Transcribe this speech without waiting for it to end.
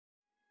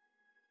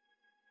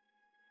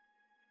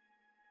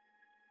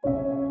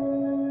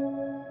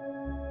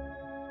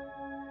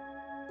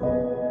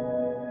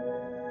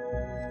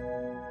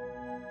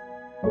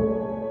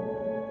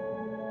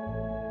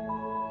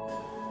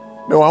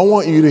No, I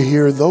want you to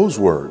hear those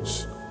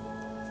words.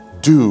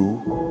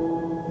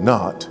 Do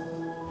not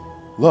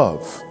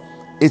love.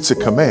 It's a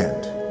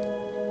command,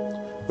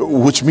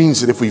 which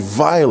means that if we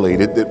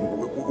violate it, that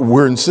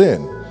we're in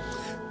sin.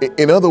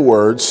 In other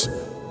words,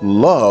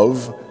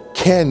 love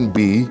can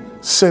be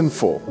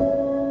sinful.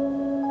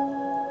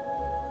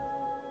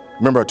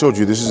 Remember, I told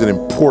you this is an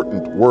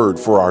important word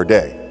for our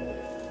day.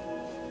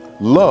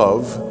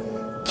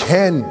 Love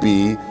can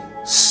be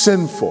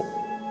sinful.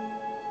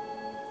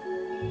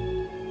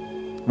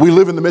 We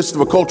live in the midst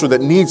of a culture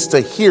that needs to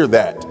hear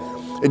that.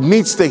 It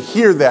needs to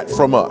hear that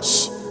from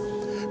us,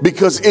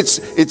 because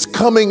it's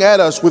coming at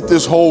us with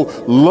this whole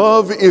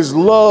love is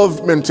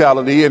love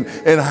mentality. And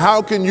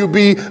how can you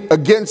be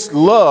against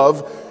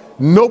love?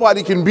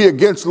 Nobody can be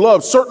against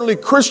love. Certainly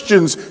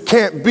Christians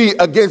can't be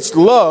against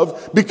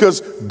love,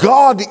 because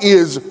God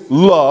is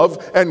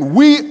love and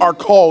we are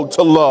called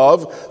to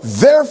love.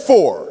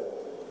 Therefore,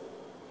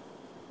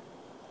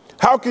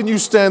 how can you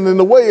stand in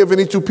the way of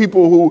any two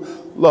people who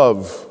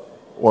love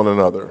one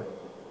another?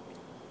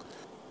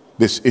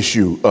 This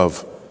issue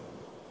of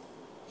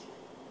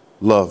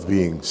love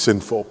being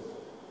sinful.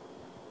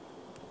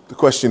 The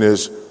question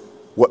is,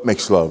 what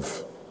makes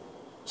love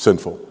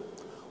sinful?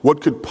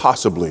 What could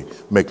possibly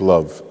make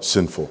love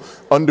sinful?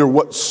 Under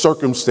what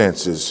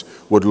circumstances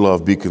would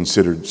love be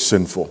considered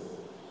sinful?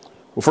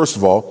 Well, first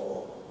of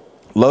all,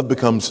 love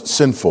becomes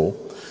sinful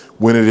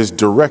when it is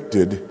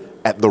directed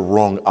at the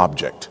wrong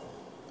object.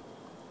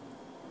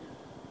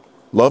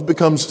 Love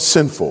becomes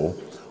sinful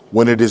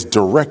when it is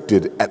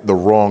directed at the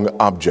wrong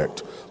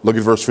object. Look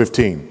at verse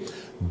 15.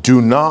 Do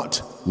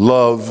not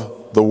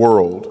love the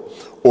world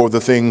or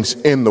the things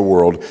in the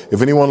world.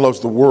 If anyone loves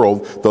the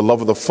world, the love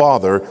of the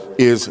Father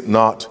is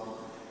not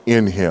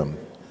in him.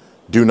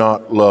 Do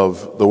not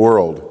love the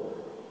world.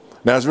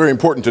 Now, it's very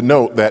important to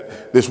note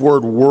that this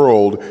word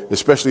world,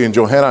 especially in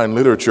Johannine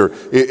literature,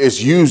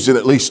 is used in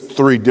at least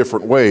three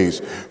different ways.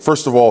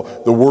 First of all,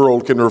 the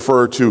world can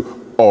refer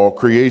to all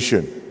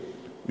creation.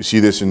 You see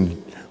this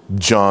in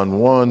John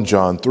 1,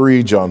 John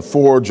 3, John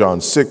 4, John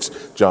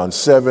 6, John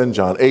 7,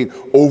 John 8,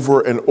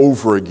 over and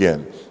over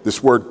again.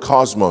 This word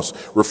cosmos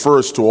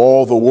refers to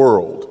all the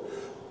world,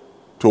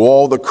 to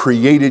all the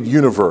created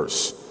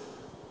universe.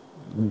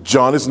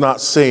 John is not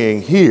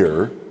saying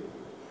here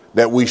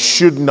that we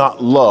should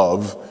not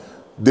love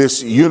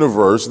this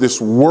universe,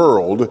 this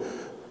world,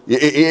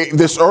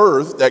 this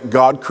earth that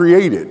God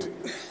created.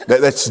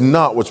 That's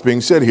not what's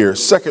being said here.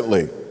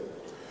 Secondly,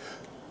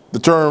 the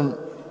term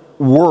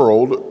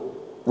world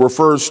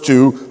refers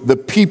to the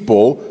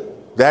people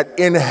that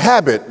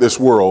inhabit this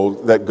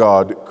world that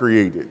God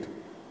created.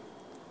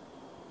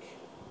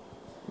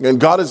 And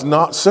God is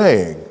not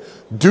saying,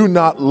 do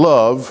not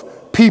love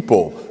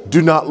people,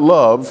 do not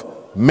love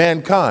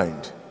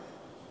mankind.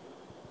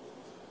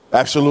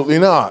 Absolutely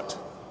not.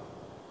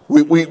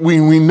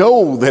 We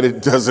know that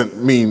it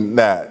doesn't mean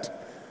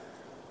that.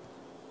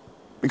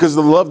 Because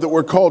the love that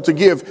we're called to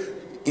give,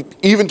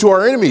 even to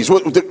our enemies,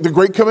 the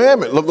great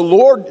commandment, love the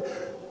Lord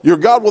your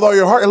God with all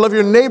your heart and love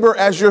your neighbor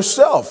as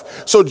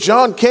yourself. So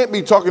John can't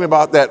be talking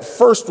about that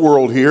first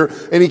world here,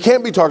 and he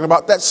can't be talking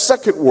about that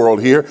second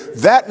world here.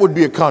 That would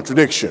be a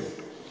contradiction.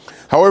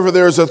 However,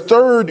 there's a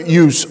third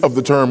use of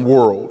the term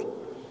world.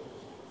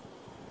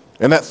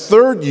 And that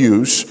third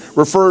use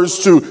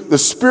refers to the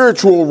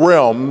spiritual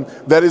realm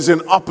that is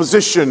in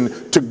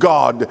opposition to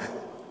God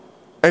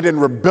and in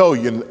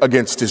rebellion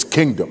against his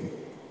kingdom.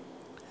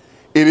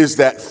 It is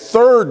that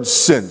third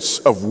sense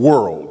of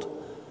world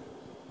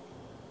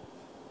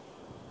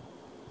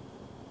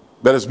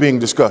that is being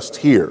discussed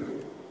here.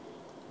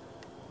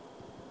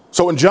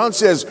 So when John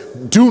says,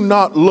 do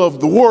not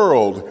love the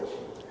world,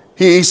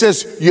 he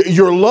says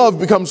your love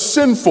becomes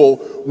sinful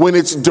when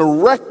it's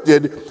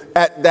directed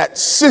at that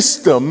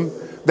system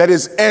that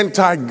is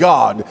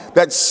anti-God,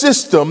 that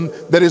system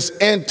that is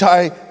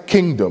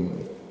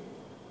anti-kingdom,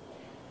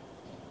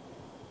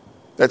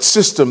 that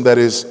system that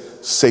is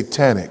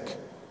satanic.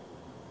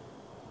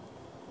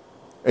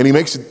 And he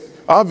makes it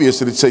obvious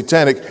that it's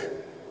satanic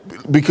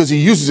because he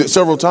uses it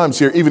several times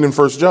here, even in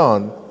 1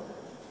 John.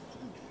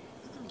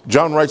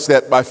 John writes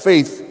that by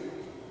faith,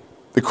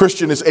 the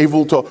Christian is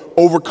able to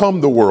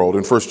overcome the world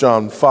in 1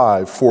 John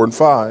 5, 4 and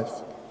 5.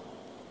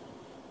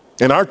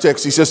 In our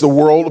text, he says the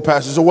world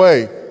passes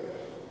away.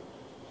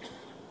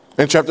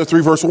 In chapter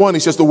 3, verse 1, he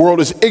says the world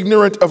is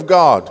ignorant of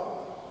God.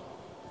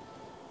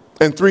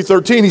 In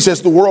 3:13, he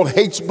says the world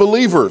hates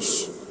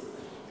believers.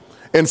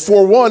 In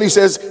 4:1, he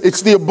says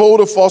it's the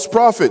abode of false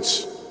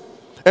prophets.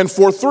 And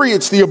 4:3,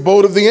 it's the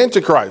abode of the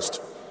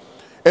Antichrist.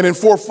 And in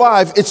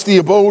 4:5, it's the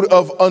abode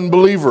of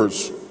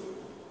unbelievers.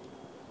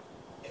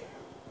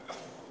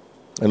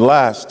 And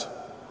last,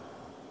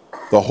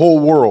 the whole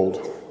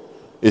world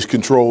is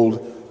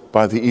controlled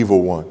by the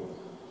evil one.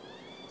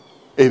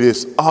 It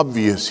is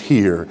obvious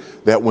here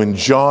that when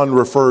John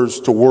refers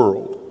to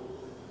world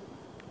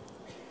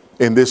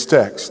in this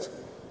text,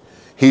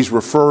 he's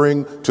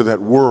referring to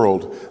that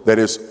world that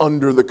is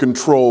under the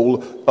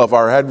control of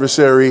our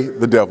adversary,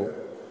 the devil.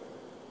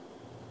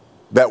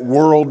 That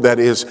world that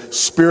is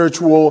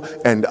spiritual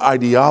and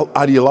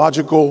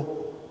ideological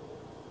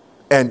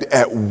and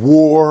at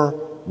war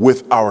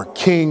with our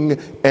King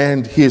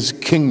and his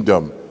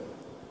kingdom.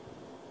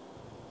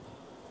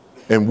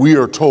 And we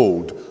are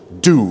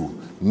told,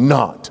 do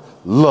not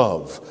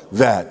love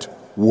that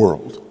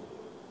world.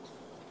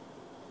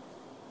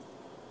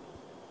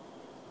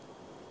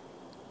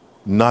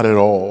 Not at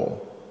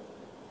all.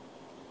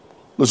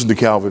 Listen to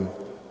Calvin.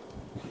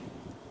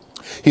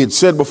 He had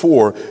said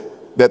before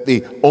that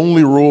the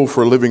only rule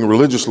for living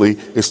religiously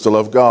is to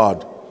love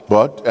God.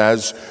 But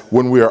as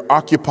when we are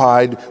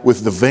occupied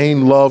with the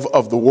vain love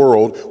of the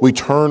world, we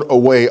turn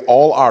away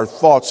all our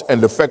thoughts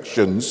and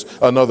affections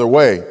another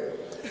way.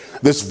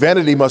 This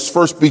vanity must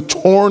first be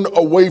torn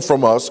away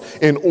from us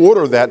in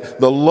order that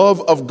the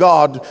love of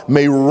God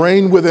may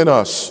reign within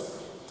us.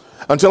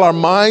 Until our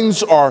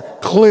minds are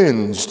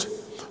cleansed,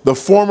 the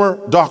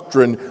former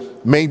doctrine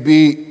may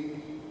be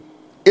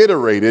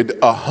iterated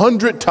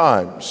 100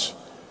 times,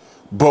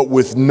 but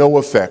with no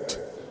effect.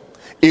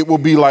 It will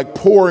be like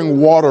pouring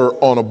water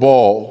on a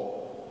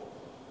ball.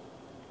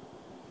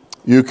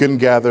 You can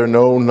gather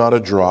no, not a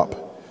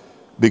drop,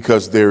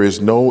 because there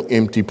is no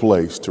empty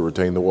place to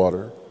retain the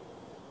water.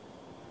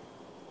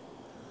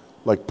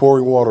 Like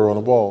pouring water on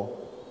a ball.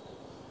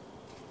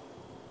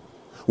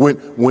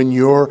 When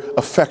your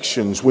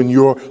affections, when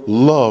your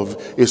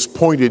love is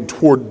pointed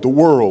toward the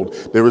world,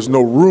 there is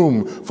no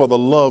room for the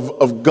love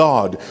of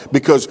God.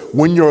 Because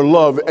when your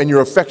love and your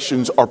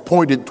affections are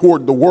pointed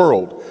toward the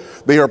world,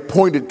 they are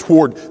pointed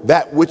toward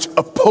that which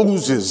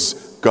opposes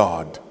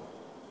God.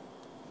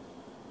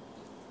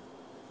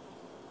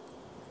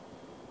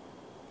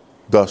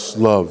 Thus,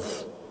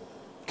 love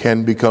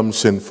can become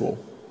sinful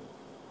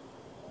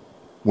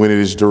when it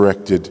is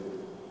directed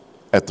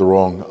at the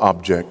wrong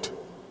object.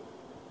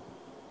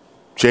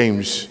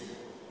 James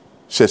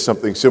says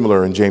something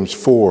similar in James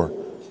 4,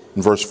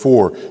 in verse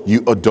 4.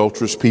 You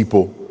adulterous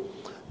people,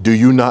 do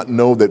you not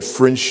know that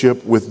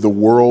friendship with the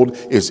world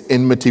is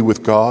enmity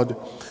with God?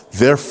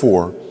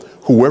 Therefore,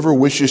 whoever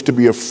wishes to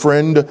be a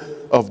friend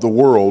of the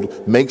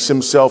world makes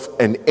himself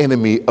an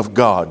enemy of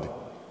God.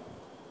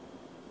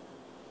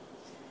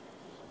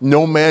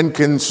 No man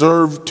can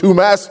serve two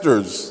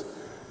masters.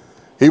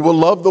 He will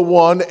love the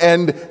one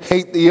and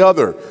hate the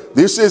other.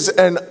 This is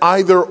an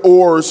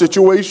either-or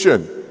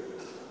situation.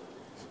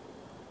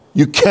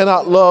 You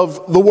cannot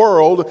love the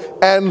world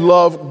and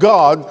love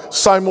God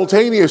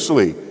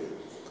simultaneously.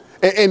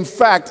 In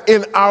fact,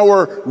 in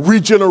our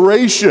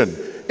regeneration,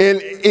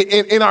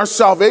 in our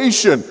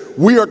salvation,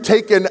 we are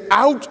taken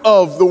out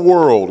of the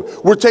world.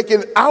 We're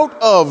taken out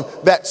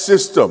of that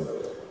system.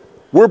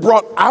 We're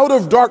brought out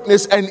of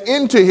darkness and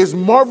into his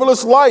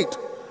marvelous light.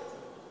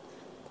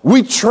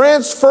 We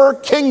transfer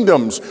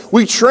kingdoms.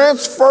 We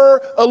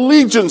transfer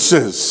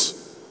allegiances.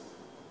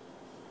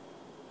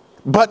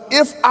 But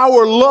if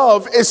our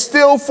love is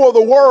still for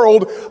the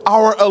world,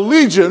 our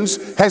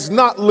allegiance has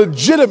not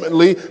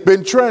legitimately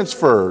been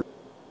transferred.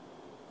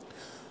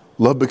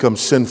 Love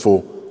becomes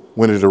sinful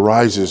when it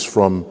arises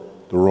from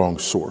the wrong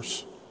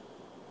source.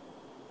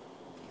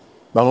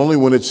 Not only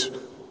when it's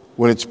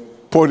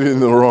pointed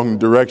in the wrong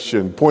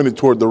direction, pointed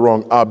toward the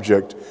wrong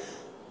object,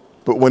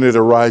 but when it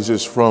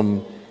arises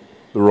from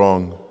the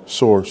wrong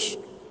source.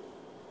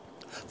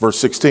 Verse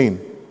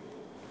 16.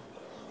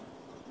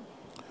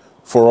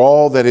 For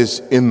all that is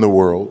in the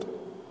world,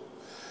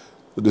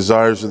 the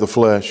desires of the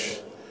flesh,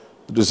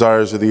 the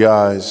desires of the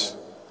eyes,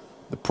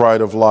 the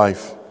pride of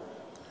life,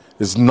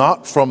 is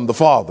not from the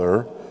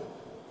Father,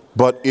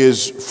 but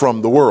is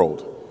from the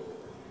world.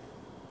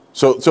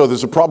 So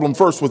there's a problem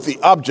first with the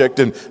object,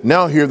 and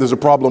now here there's a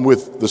problem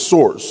with the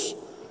source.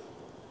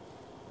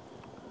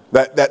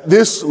 That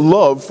this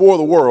love for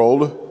the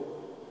world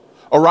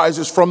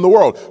arises from the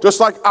world. Just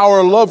like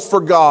our love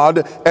for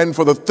God and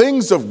for the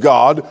things of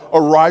God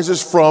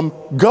arises from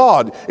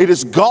God. It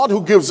is God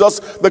who gives us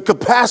the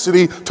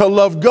capacity to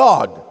love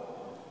God.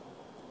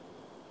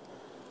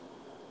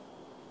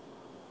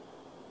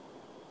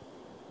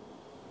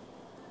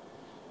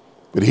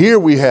 But here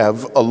we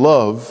have a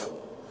love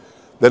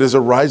that is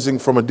arising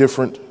from a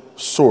different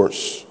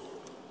source.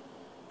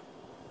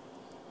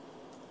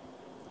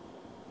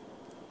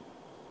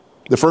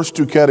 The first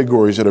two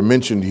categories that are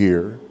mentioned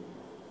here,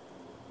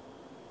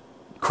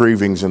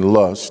 cravings and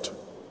lust,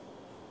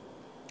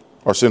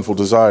 are sinful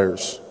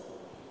desires.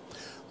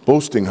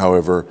 Boasting,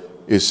 however,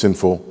 is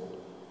sinful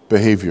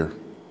behavior,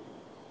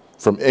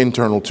 from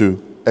internal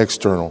to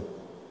external.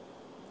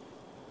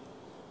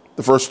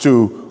 The first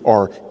two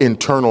are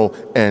internal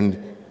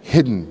and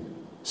hidden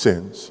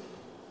sins.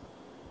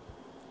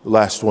 The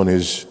last one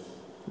is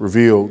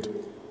revealed.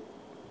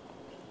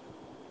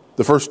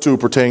 The first two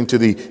pertain to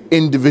the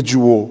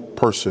individual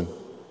person.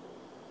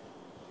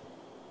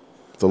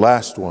 The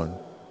last one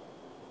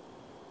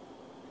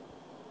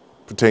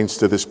pertains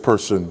to this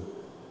person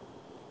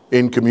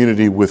in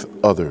community with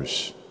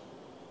others.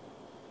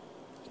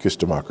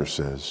 Kistomakers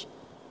says.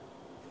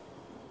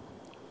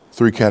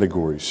 Three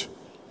categories: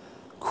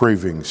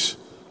 cravings,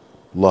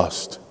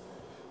 lust,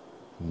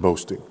 and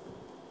boasting.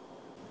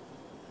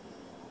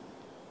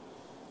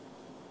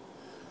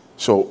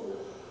 So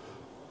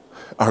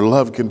our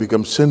love can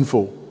become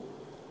sinful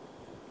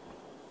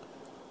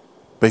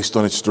based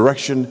on its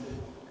direction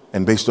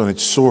and based on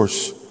its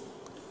source.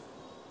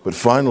 But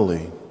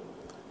finally,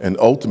 and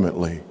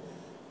ultimately,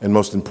 and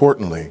most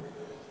importantly,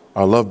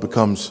 our love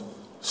becomes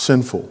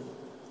sinful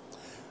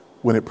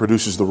when it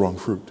produces the wrong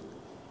fruit.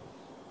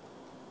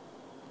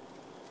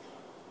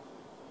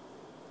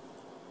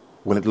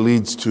 When it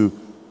leads to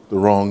the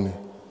wrong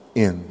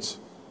ends.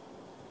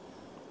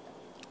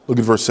 Look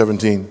at verse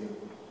 17.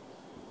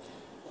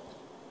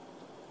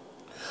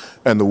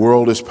 And the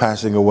world is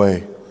passing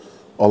away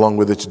along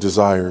with its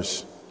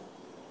desires.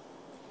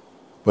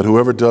 But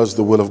whoever does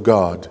the will of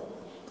God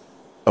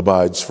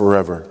abides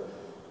forever.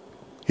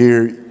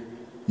 Here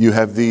you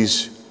have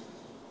these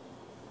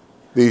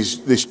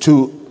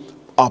two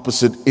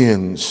opposite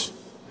ends.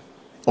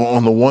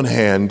 On the one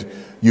hand,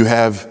 you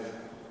have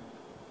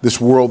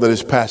this world that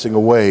is passing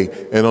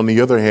away, and on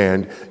the other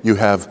hand, you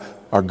have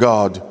our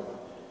God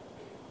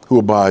who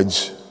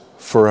abides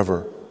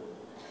forever.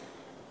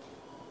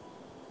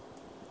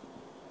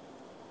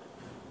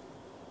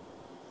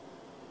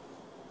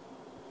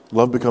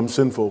 Love becomes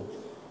sinful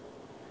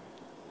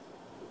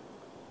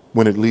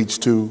when it leads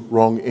to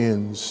wrong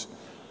ends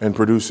and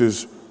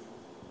produces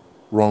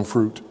wrong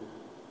fruit.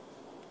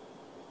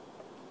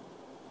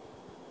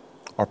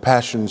 Our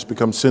passions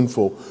become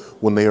sinful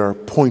when they are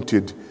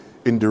pointed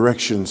in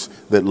directions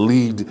that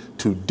lead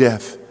to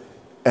death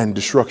and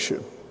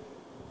destruction,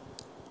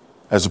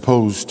 as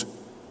opposed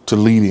to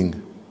leading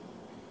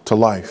to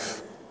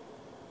life.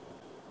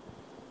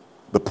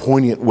 The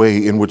poignant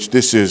way in which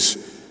this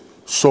is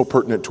so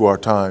pertinent to our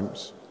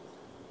times,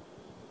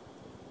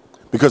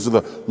 because of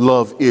the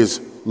love is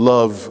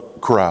love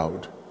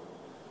crowd,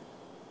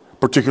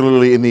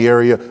 particularly in the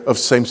area of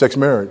same-sex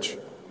marriage.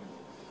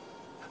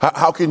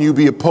 How can you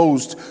be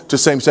opposed to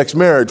same-sex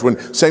marriage when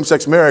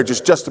same-sex marriage is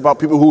just about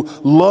people who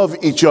love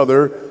each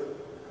other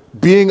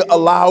being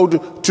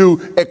allowed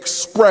to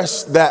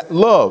express that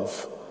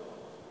love?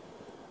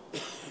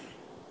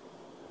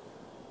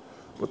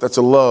 But that's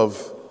a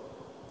love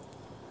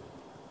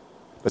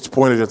that's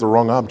pointed at the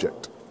wrong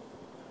object.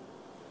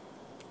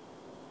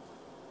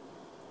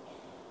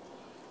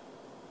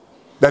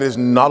 That is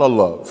not a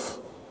love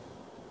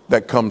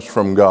that comes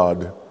from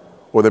God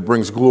or that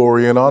brings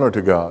glory and honor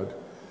to God.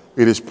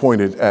 It is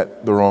pointed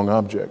at the wrong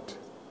object.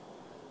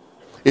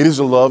 It is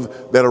a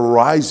love that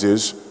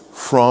arises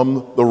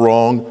from the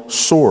wrong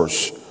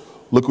source.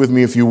 Look with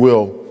me, if you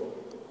will,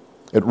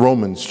 at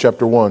Romans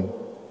chapter 1.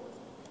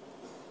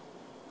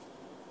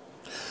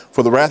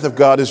 For the wrath of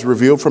God is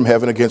revealed from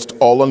heaven against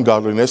all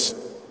ungodliness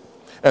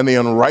and the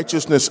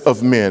unrighteousness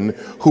of men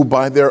who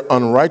by their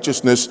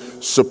unrighteousness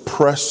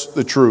suppress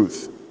the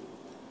truth.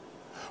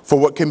 For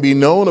what can be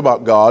known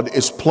about God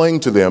is plain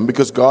to them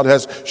because God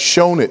has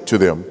shown it to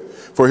them.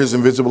 For his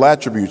invisible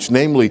attributes,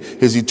 namely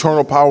his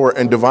eternal power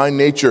and divine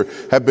nature,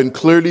 have been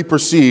clearly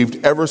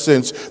perceived ever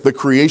since the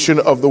creation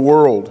of the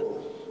world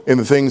in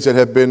the things that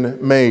have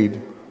been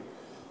made.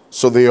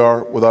 So they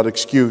are without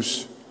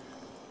excuse.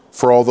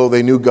 For although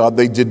they knew God,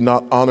 they did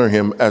not honor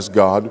him as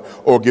God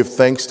or give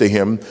thanks to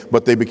him,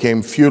 but they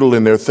became futile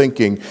in their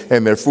thinking,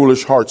 and their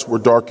foolish hearts were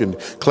darkened.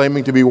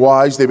 Claiming to be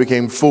wise, they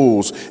became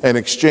fools and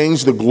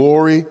exchanged the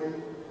glory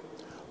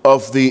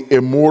of the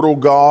immortal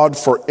God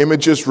for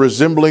images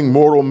resembling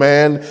mortal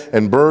man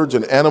and birds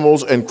and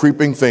animals and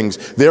creeping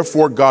things.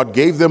 Therefore, God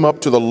gave them up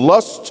to the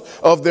lust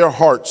of their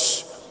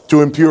hearts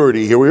to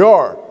impurity. Here we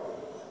are.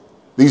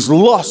 These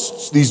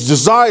lusts, these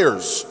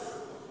desires,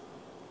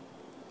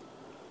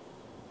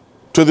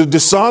 to the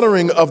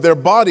dishonoring of their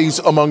bodies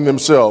among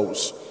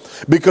themselves,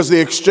 because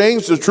they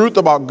exchanged the truth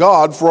about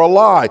God for a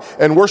lie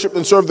and worshiped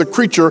and served the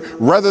creature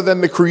rather than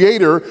the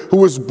Creator,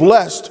 who is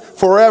blessed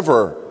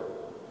forever.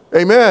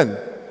 Amen.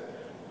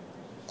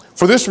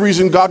 For this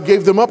reason, God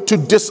gave them up to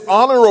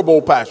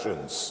dishonorable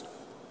passions.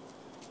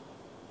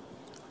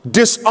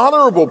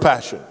 Dishonorable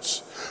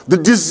passions. The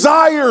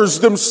desires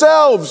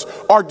themselves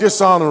are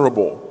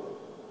dishonorable.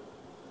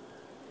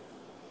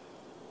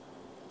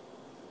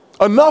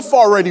 Enough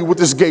already with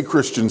this gay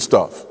Christian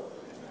stuff.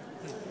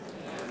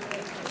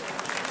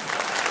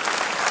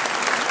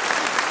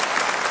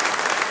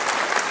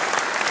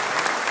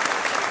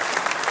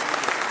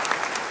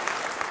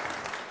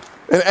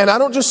 And I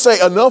don't just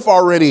say enough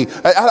already.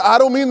 I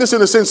don't mean this in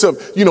the sense of,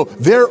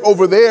 they're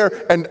over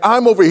there and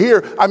I'm over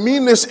here. I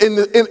mean this in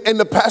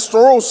the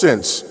pastoral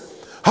sense.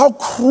 How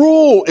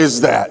cruel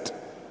is that?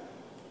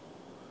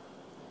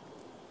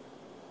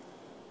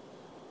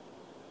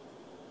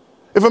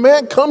 If a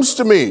man comes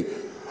to me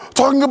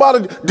talking about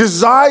a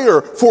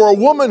desire for a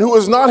woman who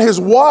is not his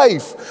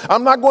wife,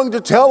 I'm not going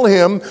to tell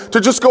him to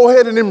just go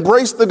ahead and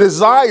embrace the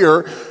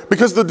desire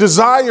because the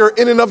desire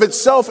in and of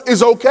itself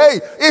is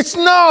okay. It's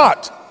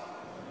not.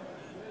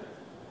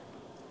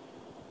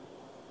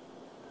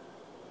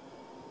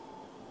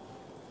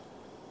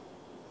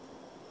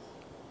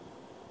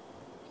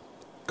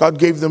 God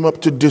gave them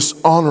up to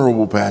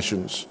dishonorable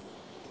passions,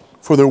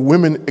 for their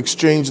women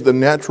exchanged the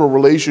natural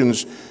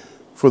relations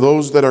for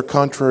those that are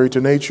contrary to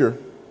nature.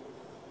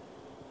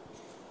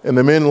 And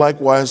the men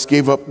likewise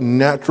gave up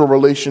natural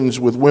relations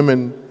with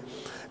women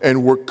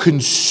and were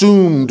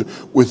consumed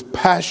with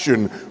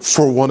passion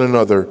for one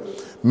another,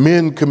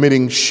 men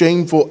committing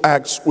shameful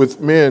acts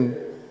with men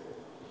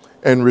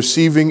and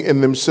receiving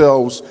in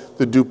themselves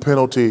the due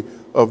penalty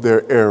of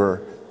their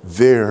error.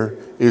 There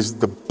is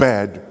the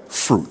bad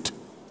fruit.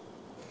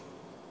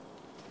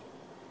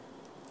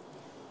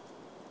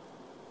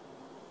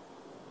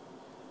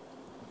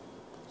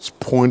 It's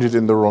pointed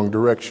in the wrong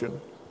direction.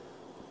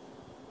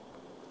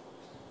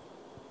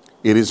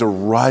 It is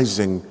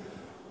arising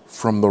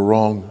from the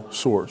wrong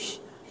source.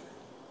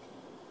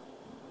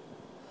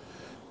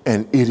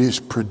 And it is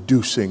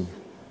producing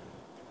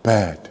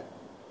bad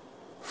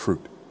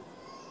fruit.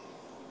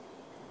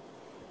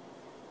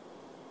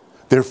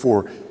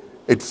 Therefore,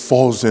 it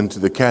falls into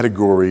the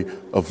category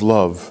of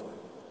love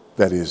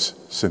that is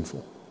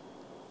sinful.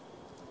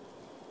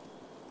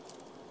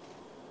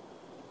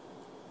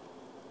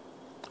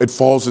 It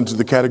falls into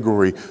the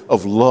category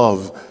of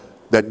love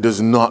that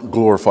does not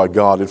glorify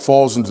God. It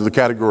falls into the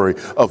category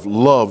of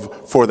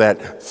love for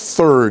that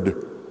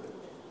third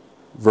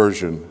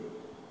version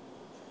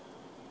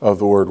of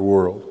the word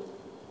world.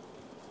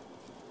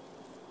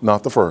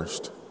 Not the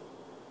first.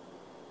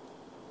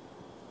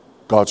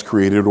 God's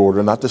created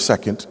order, not the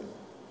second.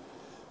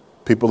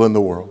 People in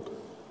the world.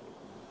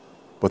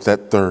 But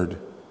that third,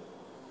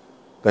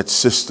 that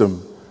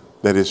system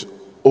that is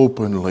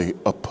openly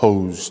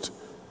opposed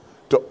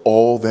to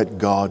all that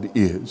God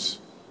is,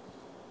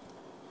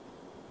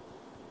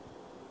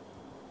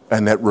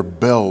 and that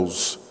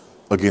rebels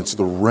against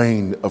the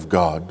reign of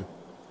God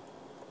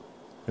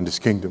and his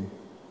kingdom.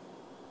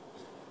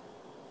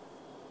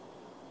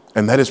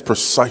 And that is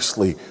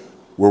precisely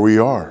where we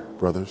are,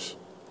 brothers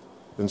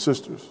and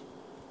sisters.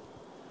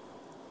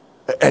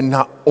 And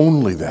not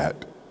only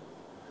that,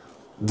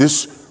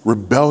 this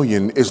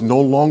rebellion is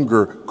no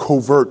longer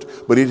covert,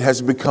 but it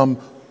has become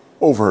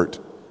overt.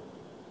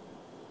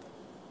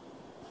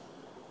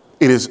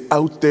 It is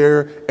out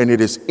there and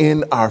it is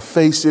in our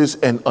faces,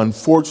 and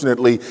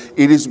unfortunately,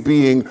 it is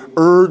being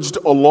urged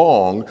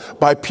along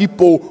by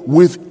people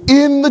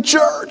within the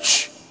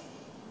church.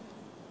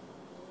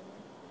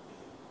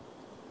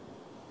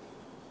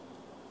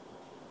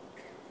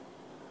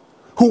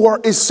 Who are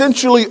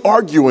essentially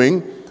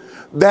arguing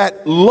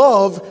that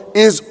love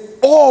is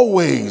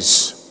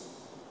always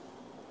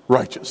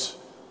righteous.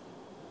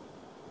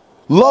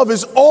 Love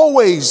is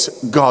always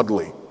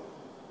godly.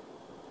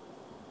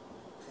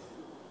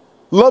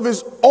 Love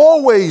is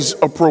always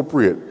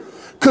appropriate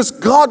because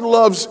God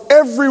loves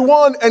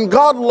everyone and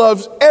God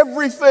loves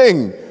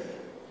everything.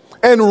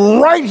 And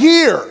right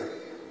here,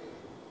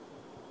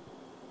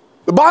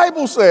 the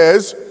Bible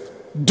says,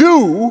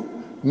 do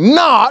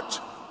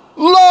not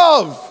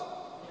love.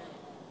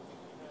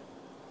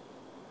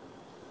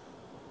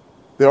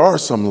 There are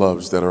some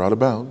loves that are out of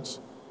bounds.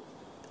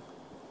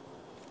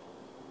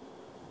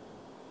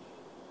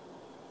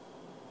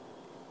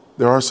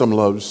 There are some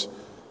loves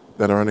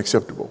that are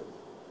unacceptable.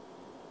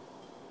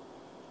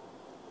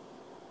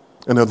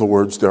 In other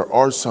words, there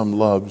are some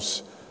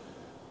loves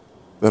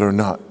that are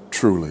not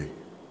truly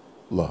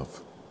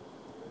love.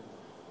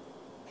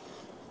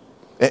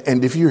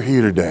 And if you're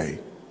here today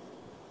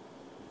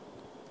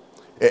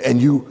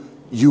and you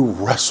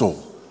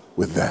wrestle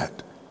with that,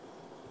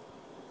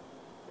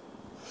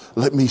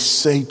 let me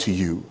say to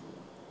you,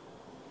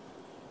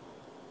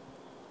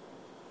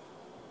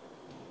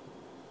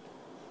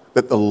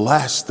 that the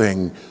last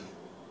thing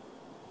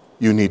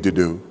you need to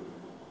do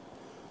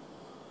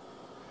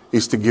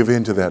is to give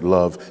in to that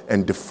love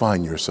and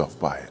define yourself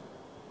by it.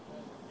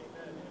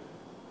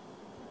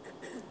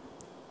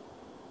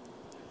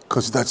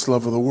 Because that's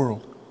love of the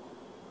world.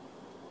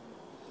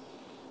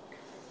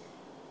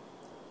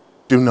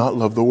 Do not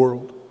love the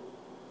world.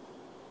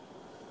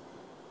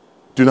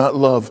 Do not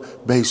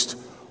love based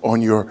on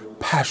your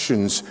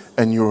passions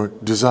and your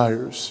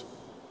desires.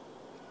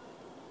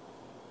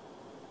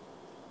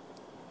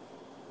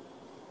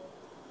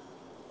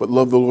 But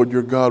love the Lord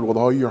your God with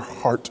all your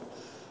heart,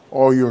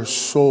 all your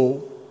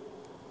soul,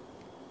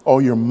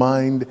 all your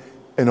mind,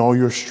 and all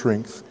your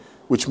strength,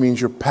 which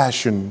means your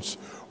passions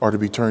are to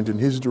be turned in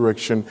his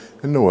direction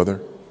and no other.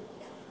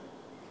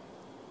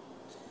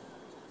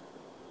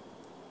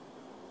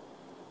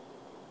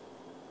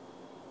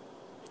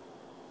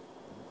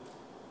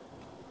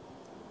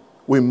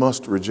 We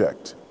must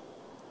reject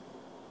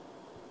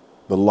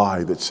the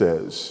lie that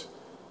says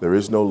there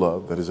is no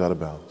love that is out of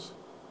bounds.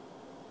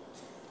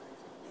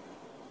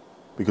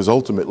 Because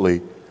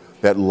ultimately,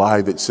 that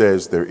lie that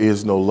says there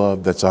is no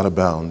love that's out of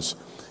bounds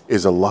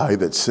is a lie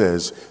that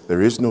says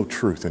there is no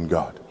truth in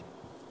God.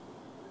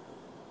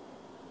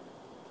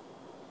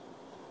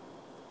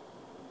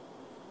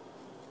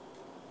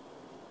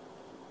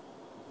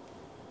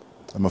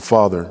 I'm a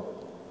father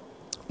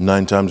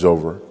 9 times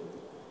over.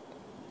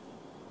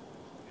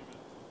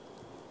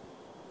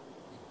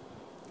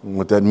 And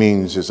what that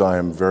means is I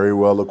am very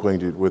well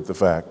acquainted with the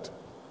fact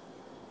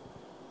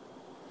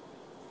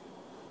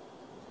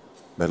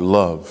that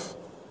love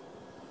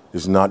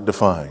is not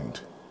defined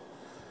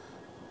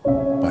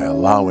by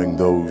allowing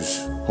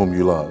those whom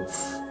you love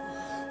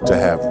to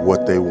have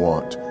what they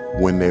want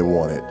when they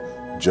want it,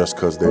 just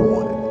because they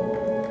want it.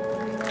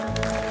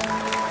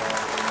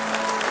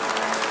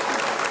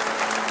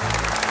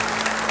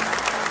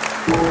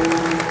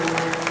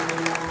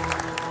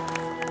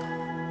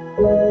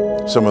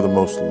 Some of the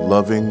most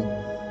loving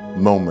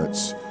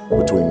moments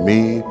between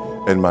me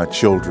and my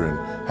children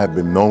have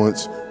been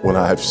moments when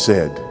I have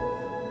said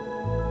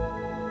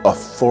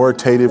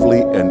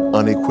authoritatively and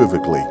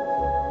unequivocally,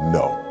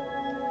 no.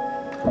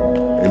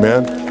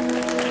 Amen?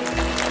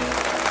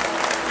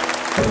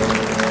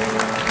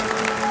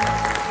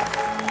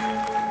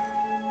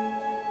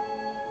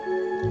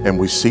 And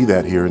we see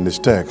that here in this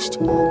text.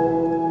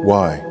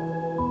 Why?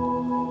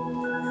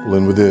 We'll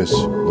end with this.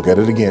 Look at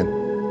it again.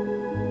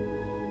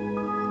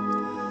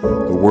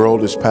 The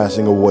world is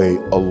passing away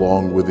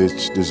along with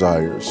its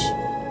desires,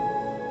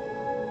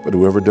 but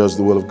whoever does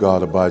the will of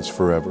God abides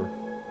forever.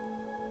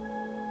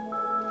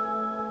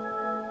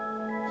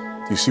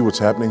 Do you see what's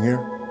happening here?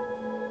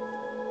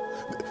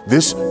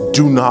 This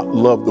do not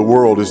love the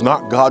world is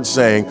not God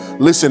saying,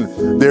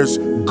 listen, there's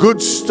good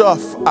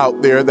stuff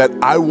out there that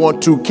I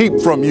want to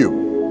keep from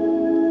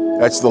you.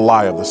 That's the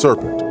lie of the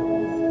serpent.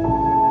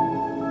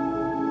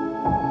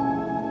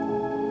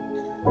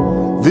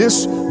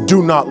 This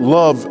do not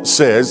love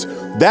says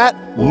that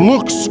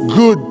looks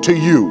good to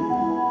you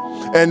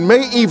and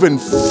may even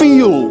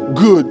feel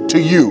good to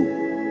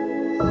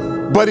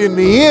you, but in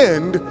the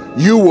end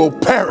you will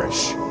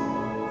perish.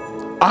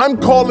 I'm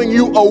calling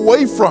you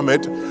away from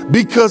it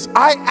because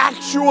I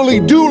actually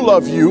do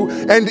love you,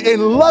 and in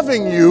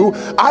loving you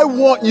I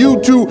want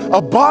you to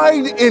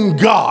abide in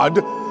God,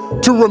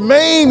 to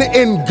remain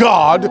in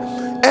God,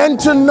 and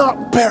to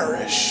not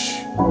perish.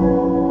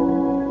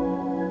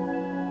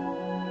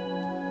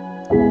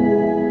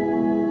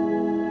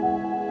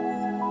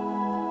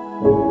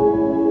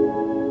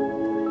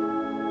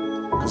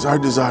 Because our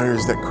desire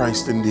is that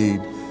Christ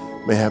indeed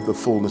may have the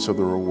fullness of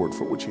the reward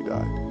for which he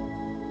died.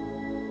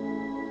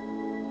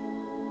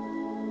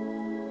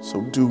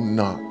 So do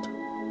not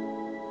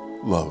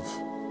love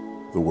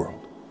the world.